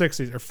 50s and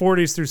 60s or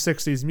 40s through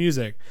 60s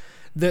music.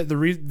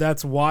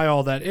 That's why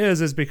all that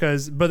is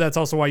because, but that's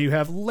also why you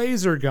have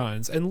laser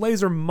guns and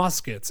laser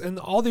muskets and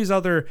all these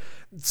other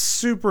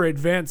super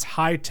advanced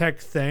high-tech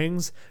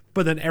things,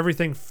 but then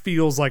everything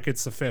feels like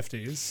it's the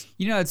 50s.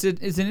 It's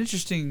an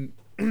interesting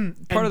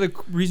part of the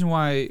reason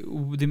why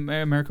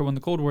America won the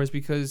Cold War is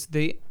because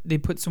they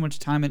put so much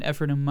time and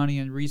effort and money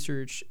and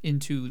research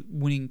into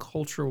winning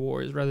culture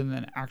wars rather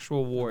than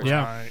actual wars.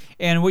 Yeah. Right.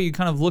 And what you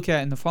kind of look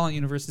at in the Fallout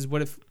universe is,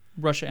 what if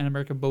Russia and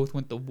America both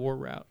went the war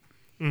route?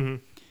 Mm-hmm.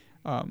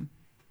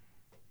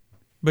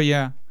 But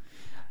yeah,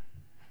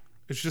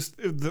 it's just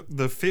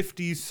the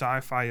 50s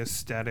sci-fi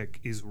aesthetic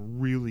is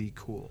really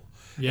cool.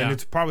 And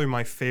it's probably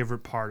my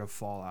favorite part of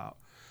Fallout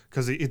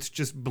because it's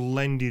just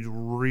blended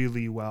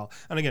really well.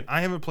 And again,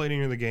 I haven't played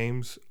any of the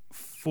games.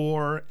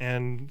 4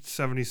 and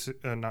 76,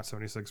 not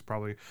 76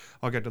 probably.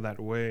 I'll get to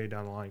that way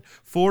down the line.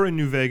 4 and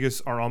New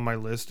Vegas are on my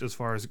list as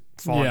far as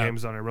Fallout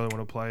games that I really want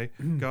to play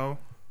go.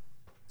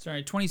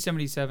 Sorry,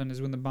 2077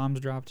 is when the bombs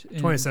dropped.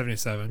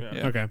 2077.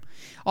 Yeah. Okay.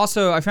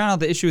 Also, I found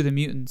out the issue with the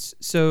mutants.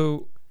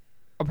 So,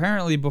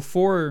 apparently,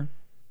 before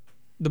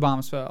the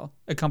bombs fell,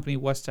 a company,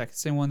 Westech, the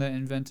same one that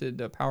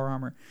invented power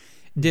armor,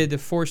 did the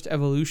forced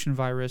evolution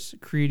virus,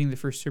 creating the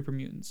first super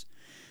mutants,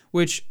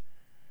 which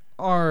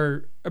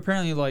are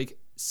apparently like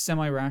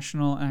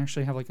semi-rational and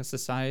actually have like a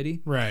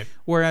society. Right.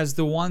 Whereas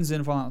the ones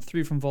in Fallout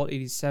 3 from Vault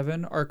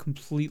 87 are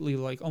completely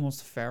like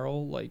almost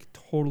feral, like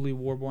totally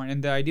warborn.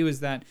 And the idea is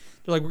that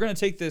they're like, we're going to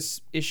take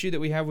this issue that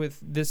we have with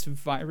this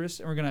virus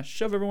and we're going to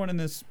shove everyone in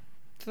this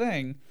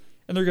thing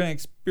and they're going to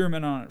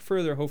experiment on it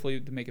further, hopefully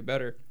to make it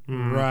better.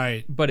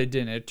 Right. But it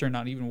didn't. It turned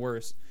out even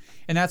worse.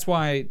 And that's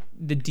why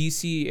the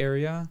DC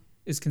area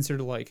is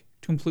considered like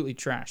completely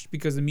trashed,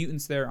 because the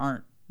mutants there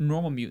aren't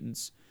normal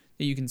mutants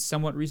that you can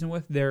somewhat reason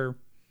with. They're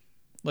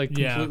like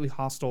completely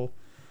hostile.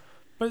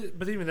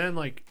 But even then,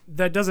 like,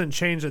 that doesn't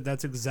change that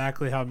that's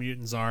exactly how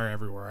mutants are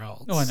everywhere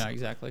else. Oh, I know,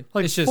 exactly.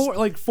 Like, it's just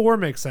four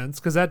makes sense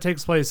because that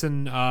takes place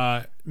in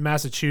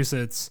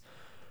Massachusetts,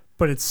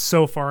 but it's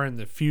so far in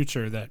the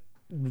future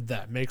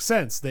that makes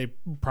sense. They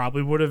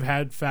probably would have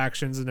had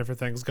factions and different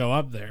things go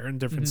up there and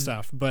different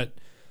stuff. But,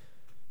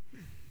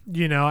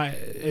 you know,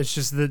 it's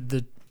just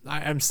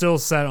I'm still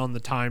set on the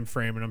time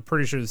frame, and I'm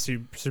pretty sure the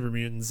super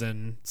mutants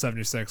in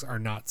 76 are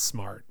not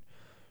smart.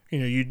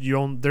 You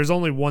know, there's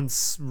only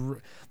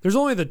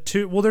the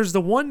two. Well, there's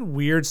the one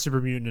weird super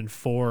mutant in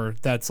 4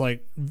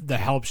 that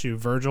helps you.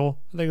 Virgil,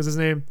 I think is his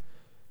name.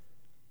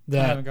 I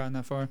haven't gotten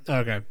that far.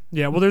 Okay,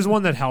 yeah. Well, there's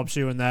one that helps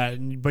you in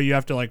that, but you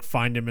have to like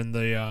find him in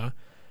the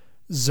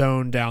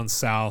zone down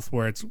south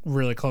where it's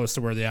really close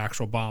to where the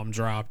actual bomb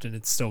dropped, and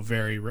it's still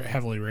very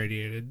heavily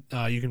radiated.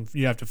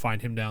 You have to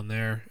find him down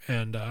there,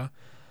 and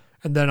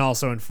then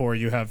also in 4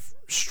 you have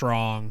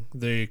Strong,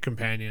 the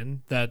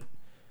companion that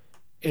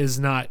is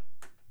not.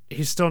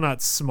 He's still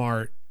not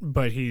smart,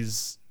 but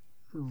he's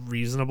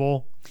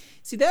reasonable.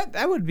 See,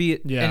 that would be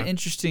an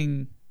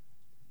interesting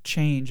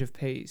change of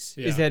pace.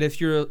 Yeah. Is that if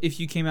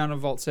you came out of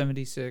Vault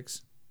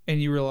 76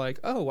 and you were like,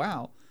 oh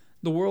wow,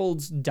 the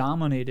world's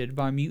dominated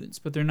by mutants,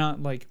 but they're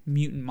not like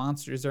mutant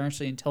monsters. They're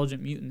actually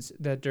intelligent mutants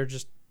that they're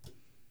just.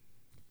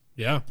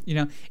 Yeah. You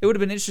know, it would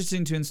have been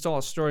interesting to install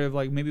a story of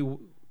like maybe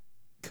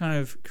kind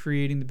of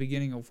creating the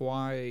beginning of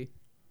why,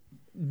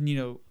 you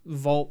know,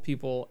 Vault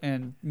people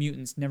and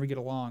mutants never get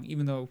along,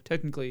 even though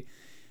technically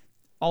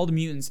all the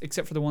mutants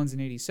except for the ones in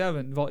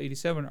Vault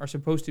 87 are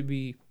supposed to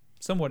be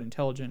somewhat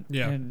intelligent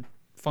and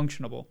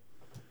functionable.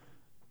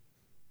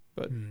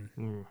 But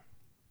then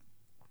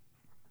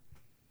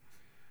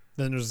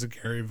there's the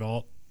Gary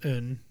Vault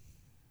in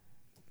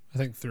I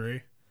think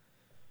 3.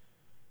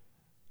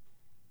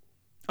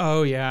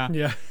 oh yeah,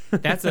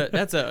 that's a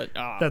That's a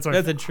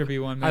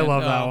trippy one, man. I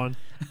love that one.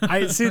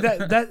 I see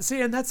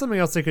and that's something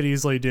else they could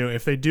easily do.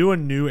 If they do a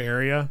new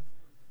area,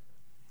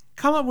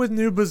 come up with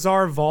new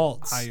bizarre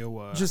vaults.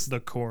 Iowa, just the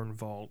corn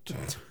vault.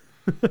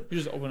 You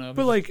just open up,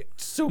 but like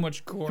so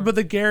much corn. But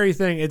the Gary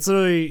thing, it's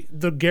literally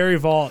the Gary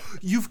Vault.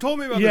 You've told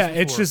me about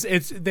this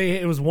before.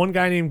 It was one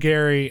guy named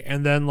Gary,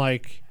 and then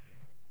like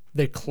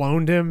they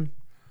cloned him,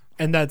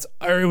 and it's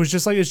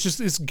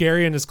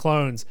Gary and his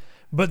clones.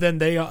 But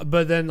then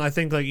I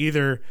think like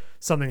either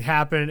something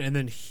happened and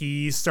then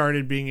he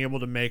started being able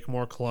to make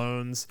more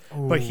clones,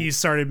 but he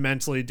started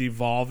mentally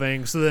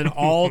devolving. So then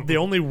the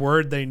only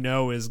word they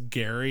know is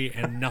Gary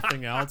and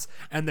nothing else,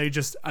 and they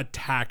just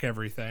attack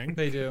everything.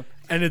 They do,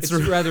 and it's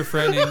rather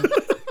threatening.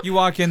 You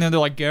walk in there, they're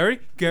like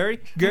Gary, and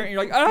you're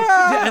like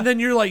Yeah, and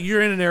then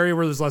you're in an area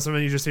where there's less of them,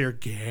 and you just hear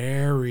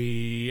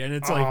Gary, and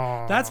it's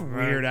like that's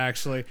weird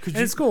actually. And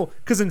it's cool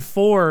because in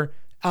 4.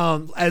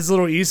 As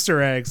little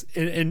Easter eggs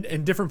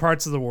in different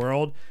parts of the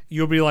world,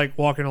 you'll be like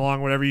walking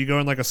along, whatever, you go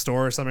in like a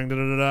store or something.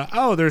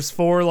 Oh, there's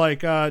 4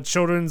 like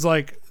children's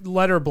like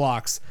letter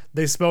blocks.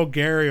 They spell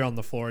Gary on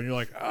the floor, and you're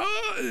like,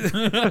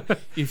 oh.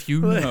 If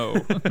you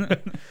know.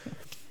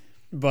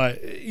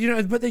 But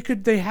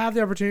they have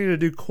the opportunity to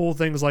do cool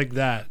things like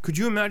that. Could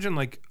you imagine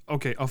like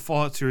a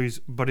Fallout series,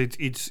 but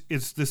it's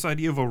this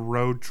idea of a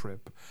road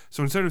trip.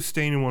 So instead of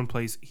staying in one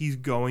place, he's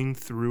going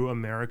through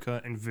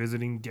America and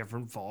visiting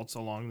different vaults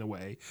along the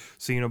way,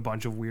 seeing a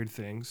bunch of weird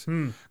things.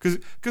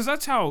 Because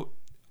that's how.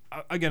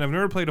 Again, I've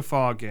never played a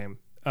Fallout game,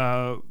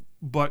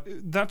 but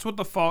that's what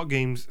the Fallout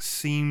games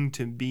seem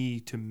to be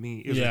to me.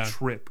 Is a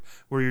trip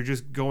where you're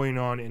just going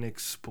on and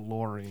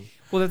exploring.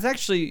 Well, that's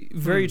actually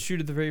very true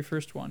to the very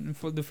first one.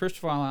 For the first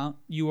Fallout,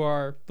 you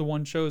are the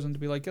one chosen to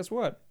be like, guess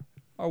what?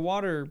 Our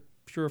water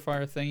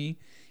purifier thingy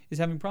is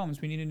having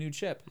problems. We need a new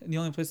chip. And the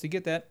only place to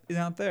get that is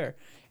out there.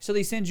 So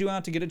they send you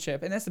out to get a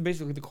chip. And that's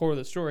basically the core of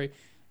the story.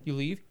 You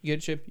leave, you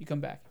get a chip, you come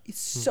back. It's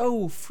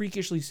so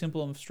freakishly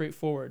simple and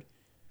straightforward.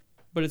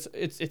 But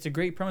it's a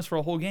great premise for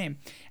a whole game.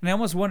 And I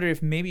almost wonder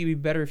if maybe it'd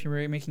be better if you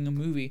were making a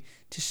movie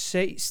to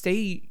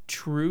stay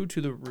true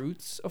to the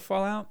roots of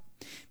Fallout.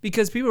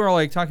 Because people are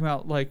like talking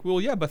about like,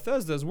 well, yeah,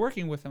 Bethesda's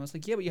working with them. It's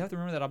like, yeah, but you have to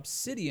remember that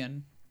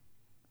Obsidian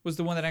was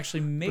the one that actually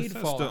made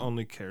Bethesda Fallout.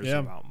 only cares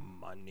about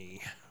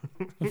money.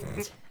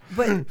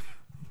 But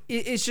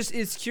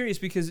it's curious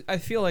because I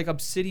feel like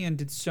Obsidian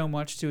did so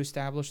much to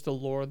establish the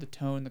lore, the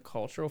tone, the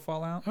culture of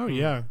Fallout. Oh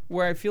yeah.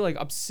 Where I feel like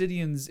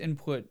Obsidian's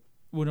input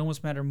would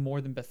almost matter more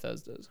than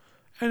Bethesda's.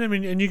 And I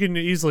mean, and you can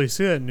easily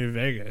see that in New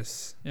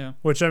Vegas. Yeah.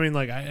 Which I mean,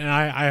 like,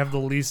 I have the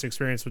least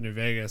experience with New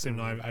Vegas, even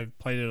though I've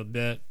played it a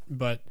bit,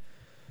 but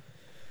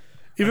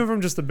even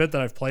from just the bit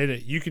that I've played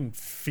it, you can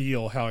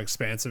feel how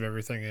expansive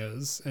everything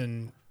is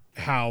and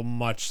how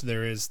much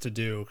there is to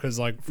do. Because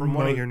like from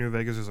what I hear, New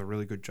Vegas does a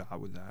really good job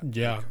with that.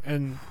 Yeah,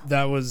 and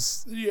that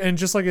was, and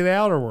just like the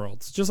Outer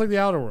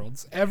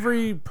Worlds,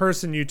 every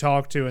person you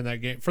talk to in that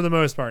game, for the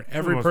most part,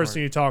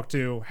 you talk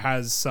to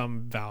has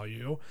some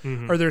value,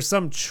 or there's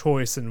some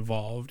choice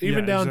involved.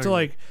 Even down to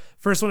like,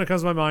 first one that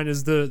comes to my mind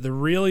is the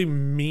really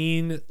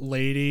mean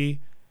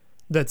lady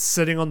that's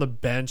sitting on the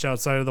bench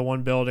outside of the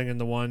one building in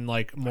the one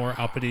like more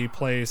uppity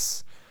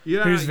place.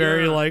 Yeah, who's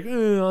very like,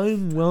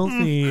 I'm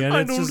wealthy, and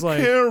it's just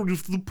like, I don't care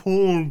if the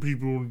poor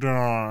people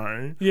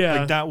die.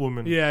 Yeah, like that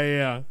woman.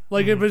 Yeah.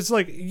 Like, but it's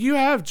like you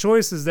have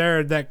choices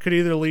there that could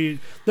either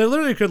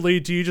literally could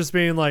lead to you just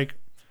being like,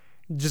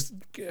 just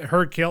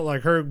her killed,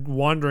 like her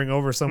wandering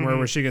over somewhere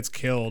where she gets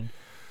killed,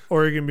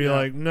 or you can be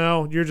like,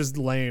 no, you're just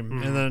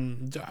lame, and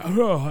then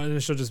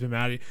and she'll just be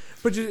mad at you.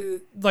 But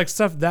just, like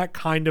stuff that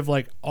kind of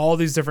like all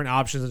these different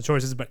options and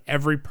choices, but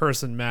every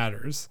person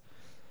matters.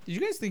 Did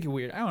you guys think it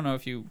weird? I don't know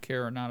if you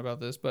care or not about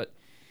this, but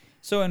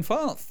so in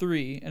Fallout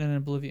 3 and in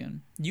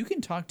Oblivion, you can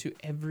talk to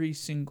every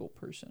single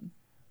person.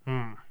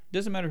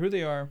 Doesn't matter who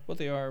they are, what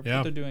what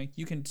they're doing.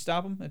 You can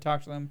stop them and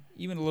talk to them,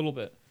 even a little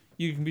bit.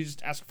 You can be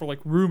just ask for like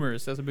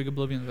rumors. That's a big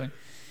Oblivion thing.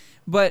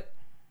 But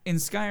in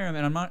Skyrim,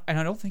 and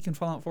I don't think in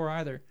Fallout 4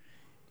 either,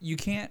 you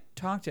can't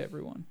talk to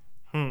everyone.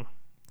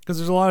 Because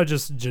there's a lot of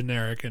just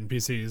generic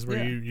NPCs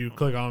where you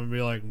click on them and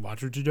be like,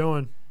 watch what you're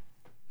doing.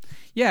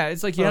 Yeah,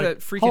 it's like you have that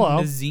freaking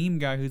Nazim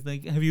guy who's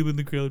like, have you been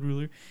the crowd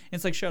ruler? And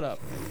it's like, shut up.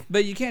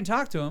 But you can't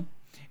talk to him.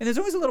 And there's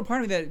always a little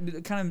part of me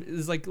that kind of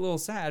is like a little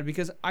sad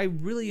because I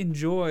really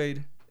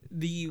enjoyed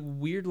the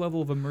weird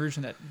level of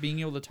immersion that being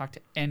able to talk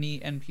to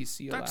any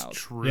NPC allowed. That's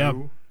true. Yeah.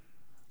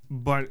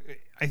 But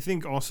I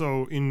think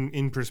also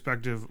in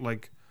perspective,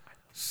 like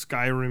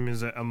Skyrim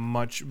is a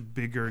much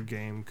bigger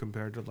game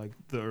compared to like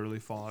the early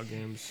Fallout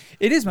games.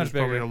 It is much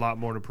bigger. There's probably a lot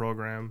more to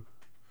program.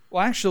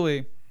 Well,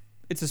 actually,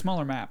 it's a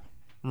smaller map.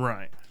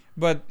 Right.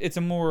 But it's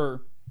a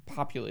more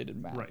populated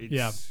map. Right.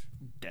 It's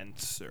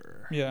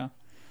denser. Yeah.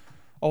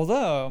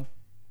 Although,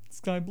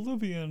 Sky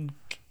Oblivion,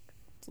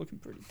 it's looking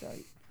pretty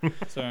tight.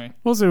 Sorry.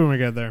 We'll see when we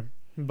get there.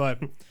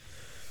 But,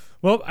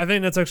 well, I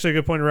think that's actually a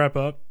good point to wrap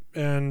up.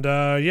 And,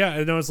 yeah,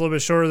 I know it's a little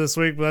bit shorter this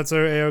week, but that's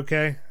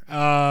A-okay.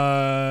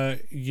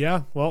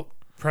 Yeah, well,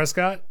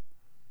 Prescott.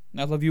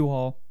 I love you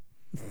all.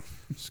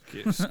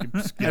 Skip,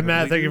 and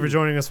Matt, thank you for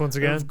joining us once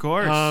again. Of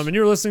course. And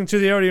you were listening to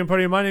the Otium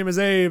Podium. My name is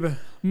Abe.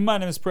 My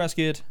name is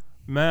Prescott.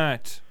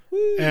 Matt.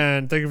 Woo.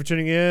 And thank you for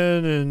tuning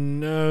in.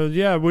 And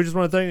yeah, we just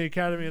want to thank the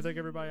Academy and thank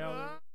everybody out there.